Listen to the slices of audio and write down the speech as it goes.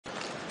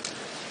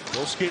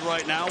We'll skate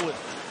right now with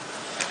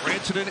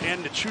Rantanen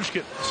and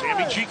Nichuskin.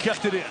 Sammy G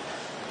kept it in.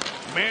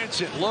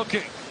 Manson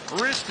looking,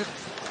 wristed.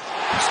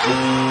 Score!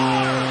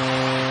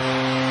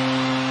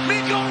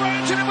 Mikko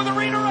Rantanen with a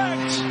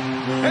redirect.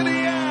 And the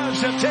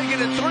Avs have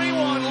taken a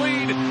 3-1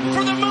 lead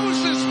for the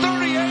Moose's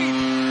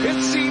 38.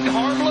 It seemed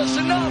harmless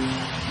enough.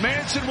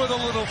 Manson with a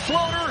little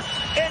floater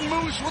and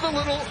Moose with a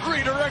little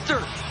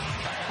redirector.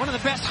 One of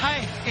the best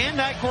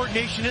hand-eye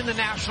coordination in the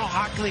National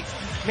Hockey League.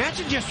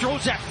 Manson just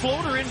throws that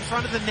floater in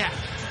front of the net.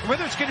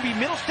 Whether it's going to be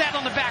Middlestad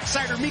on the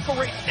backside or Mikko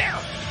right there.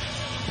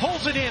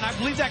 Pulls it in. I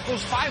believe that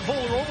goes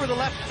 5-hole over the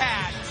left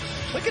pad.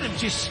 Look at him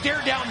just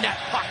stare down that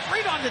puck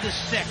right onto the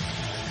stick.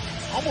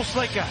 Almost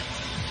like a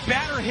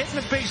batter hitting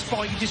a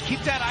baseball. You just keep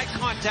that eye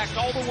contact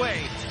all the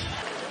way.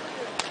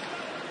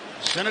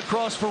 Sent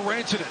across for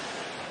Rantanen.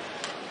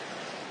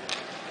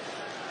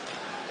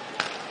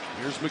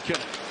 Here's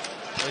McKinnon.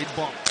 Played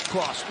bump.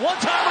 Cross.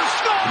 One-timer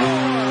score!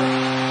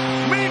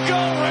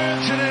 Mikko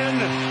Rantanen.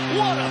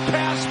 What a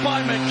pass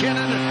by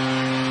McKinnon.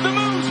 The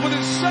Moose with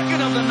his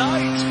second of the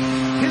night.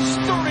 His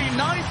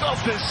 39th of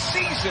the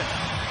season.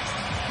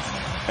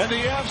 And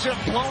the Avs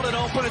have blown it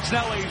open. It's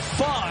now a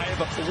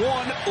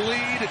 5-1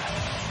 lead.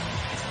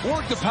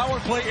 Work the power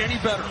play any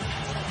better.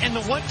 And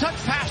the one-touch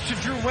pass to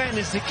Drew Wen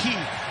is the key.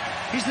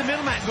 He's the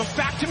middleman. Goes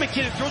back to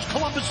McKinnon. Throws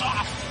Columbus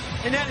off.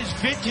 And that is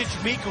vintage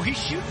Mikko. He's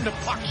shooting the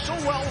puck so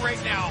well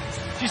right now.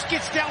 Just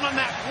gets down on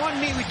that one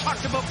knee. We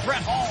talked about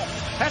Brett Hall.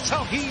 That's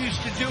how he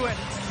used to do it.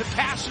 The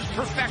pass is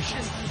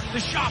perfection. The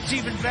shot's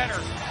even better.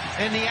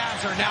 And the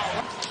Avs are now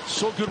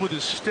so good with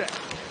his stick.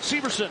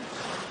 Severson.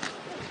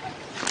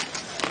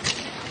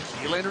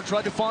 Nylander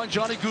tried to find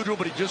Johnny Gaudreau,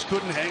 but he just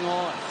couldn't hang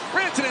on.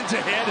 Rantanen's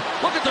ahead.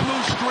 Look at the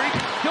Moose streak.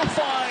 He'll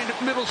find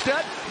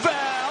Middlestad.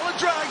 Val, a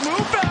drag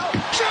move. Val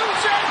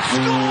shoots and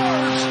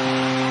scores.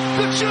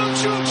 The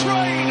choo-choo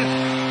train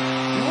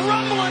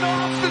rumbling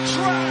off the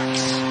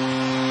tracks.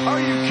 Are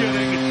you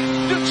kidding?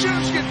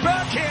 Nichuskin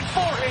backhand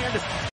forward.